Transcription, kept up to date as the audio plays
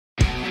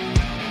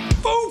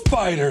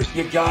Fighters.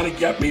 You gotta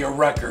get me a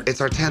record. It's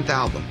our 10th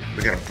album.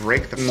 We gotta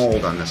break the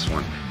mold on this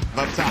one.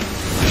 Up top.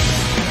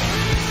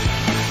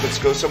 Let's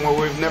go somewhere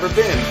we've never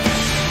been.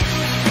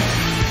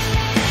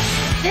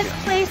 This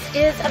place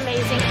is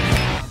amazing.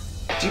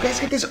 Do you guys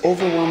get this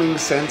overwhelming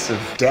sense of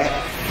debt?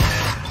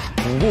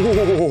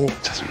 Whoa.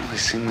 Doesn't really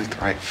seem like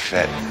the right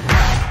fit.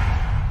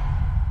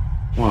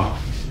 Whoa,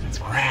 it's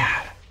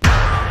rad.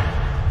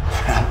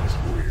 That was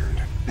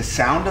weird. The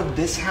sound of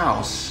this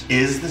house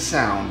is the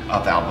sound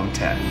of album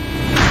 10.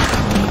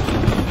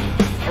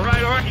 All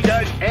right, you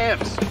guys,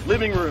 amps,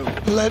 living room.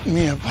 Let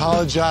me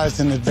apologize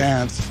in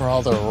advance for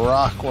all the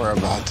rock we're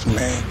about to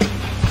make.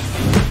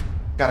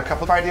 Got a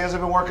couple of ideas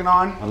I've been working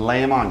on. I'll lay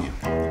them on you.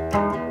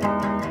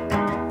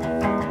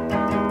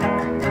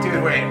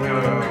 Dude, wait.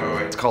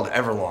 It's called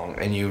Everlong,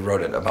 and you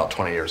wrote it about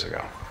 20 years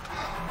ago.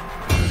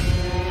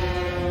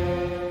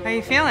 How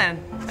you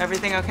feeling?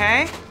 Everything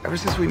okay? Ever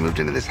since we moved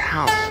into this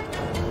house,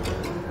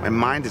 my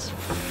mind is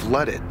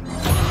flooded.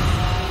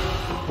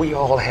 We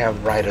all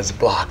have writer's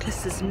block.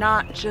 This is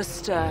not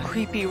just a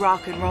creepy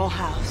rock and roll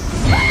house.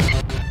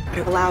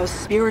 It allows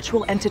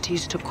spiritual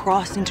entities to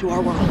cross into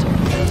our world.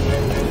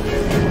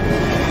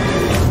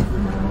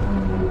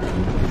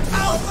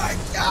 Oh my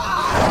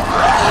God!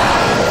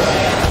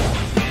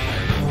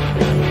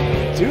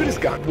 Dude has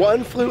got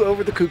one flew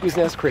over the cuckoo's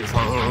nest crazy.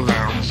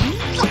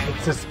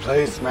 It's this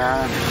place,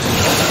 man.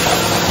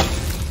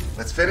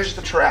 Let's finish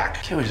the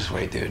track. Can't we just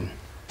wait, dude?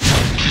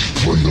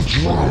 Play the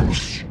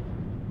drums.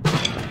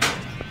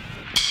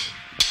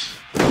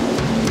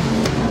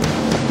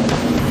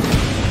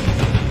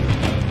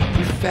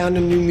 You found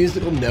a new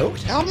musical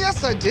note? Hell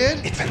yes, I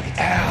did. It's an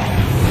L.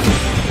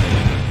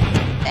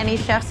 Any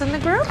chefs in the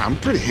group? I'm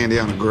pretty handy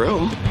on a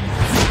grill.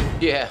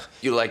 Yeah,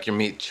 you like your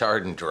meat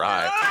charred and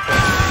dry.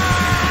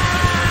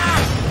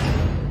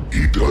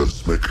 He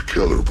does make a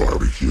killer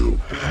barbecue.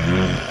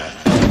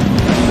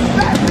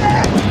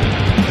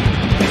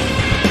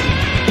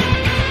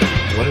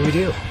 What do we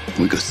do?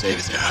 We go save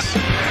his ass.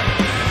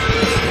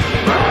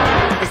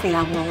 Is the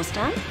album almost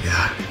done?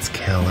 Yeah, it's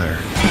killer.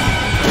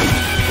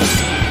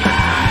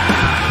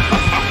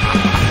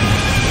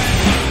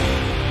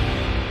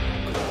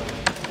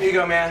 Here you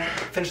go, man.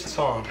 Finish the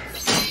song.